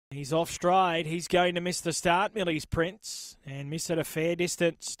He's off stride. He's going to miss the start, Millie's Prince, and miss at a fair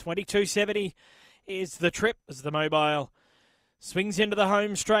distance. 22.70 is the trip as the Mobile swings into the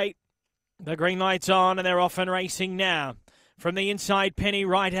home straight. The green light's on and they're off and racing now. From the inside, Penny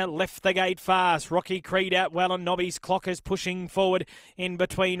Ryder left the gate fast. Rocky Creed out well and Nobby's Clock is pushing forward in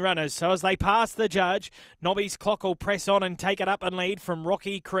between runners. So as they pass the judge, Nobby's Clock will press on and take it up and lead from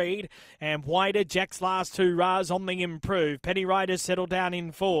Rocky Creed. And wider, Jack's last two Ras on the improve. Penny Ryder's settled down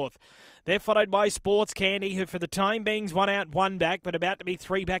in fourth. They're followed by Sports Candy, who for the time being's one out, one back, but about to be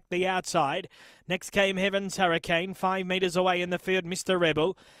three back the outside. Next came Heaven's Hurricane, 5 metres away in the field, Mr.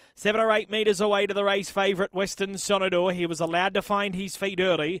 Rebel. 7 or 8 metres away to the race favourite, Western Sonador. He was allowed to find his feet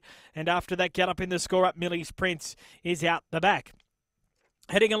early, and after that gallop in the score up, Millie's Prince is out the back.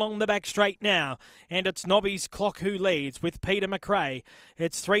 Heading along the back straight now, and it's Nobby's Clock who leads with Peter McRae.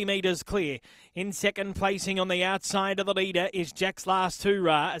 It's 3 metres clear. In second placing on the outside of the leader is Jack's last two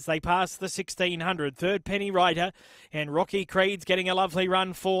Ra as they pass the 1600. Third, Penny Ryder, and Rocky Creed's getting a lovely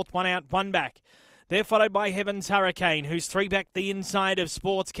run. Fourth, one out, one back. They're followed by Heaven's Hurricane, who's three back the inside of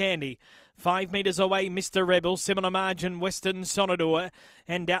Sports Candy. 5 metres away, Mr. Rebel, similar margin, Western Sonador,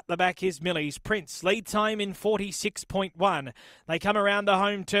 and out the back is Millie's Prince. Lead time in 46.1. They come around the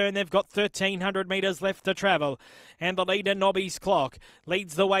home turn. They've got 1,300 metres left to travel. And the leader, Nobby's Clock,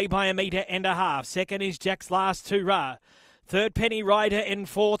 leads the way by 1.5 metres. Second is Jack's last two Ra. Third, Penny Ryder, and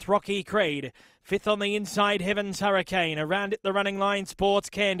fourth, Rocky Creed. Fifth on the inside, Heaven's Hurricane. Around it, the running line, Sports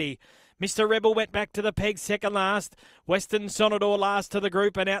Candy. Mr. Rebel went back to the peg, second last. Western Sonador last to the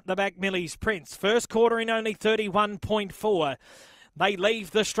group, and out the back, Millie's Prince. First quarter in only 31.4. They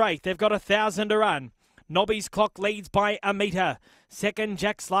leave the straight. They've got 1,000 to run. Nobby's Clock leads by 1 metre. Second,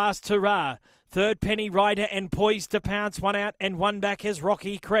 Jack's last hurrah. Third, Penny Ryder, and poised to pounce. One out and one back is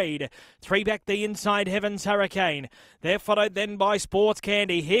Rocky Creed. Three back the inside, Heaven's Hurricane. They're followed then by Sports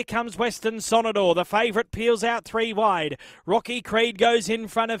Candy. Here comes Western Sonador. The favourite peels out 3 wide. Rocky Creed goes in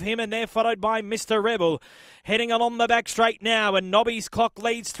front of him, and they're followed by Mr. Rebel. Heading along the back straight now, and Nobby's Clock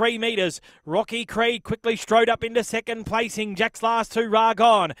leads 3 metres. Rocky Creed quickly strode up into second placing. Jack's last two Ra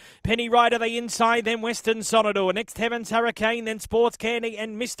gone. Penny Ryder the inside, then Western Sonador. Next, Heaven's Hurricane, then Sports Candy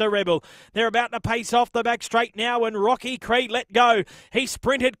and Mr. Rebel. They're about to pace off the back straight now, and Rocky Creed let go. He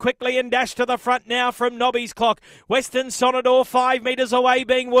sprinted quickly and dashed to the front now from Nobby's Clock. Western Sonador 5 metres away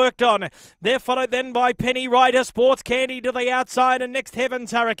being worked on. They're followed then by Penny Ryder, Sports Candy to the outside, and next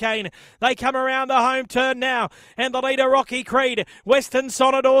Heaven's Hurricane. They come around the home turn now, and the leader Rocky Creed. Western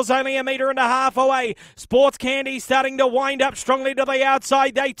Sonador's only 1.5 metres away. Sports Candy starting to wind up strongly to the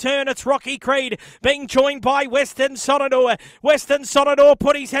outside. They turn. It's Rocky Creed being joined by Western Sonador. Western Sonador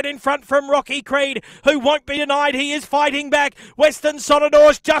put his head in front from Rocky Creed, who won't be denied. He is fighting back. Western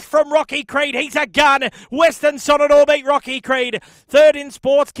Sonador's just from Rocky Creed. He's a gun. Western Sonador beat Rocky Creed. Third in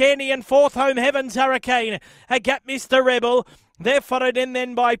Sports Candy, and fourth home Heaven's Hurricane. A gap Mr. Rebel. They're followed in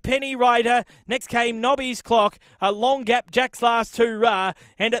then by Penny Ryder. Next came Nobby's Clock. A long gap, Jack's last two Ra.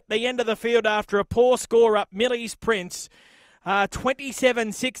 And at the end of the field, after a poor score up, Millie's Prince.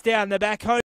 27-6 down the back home.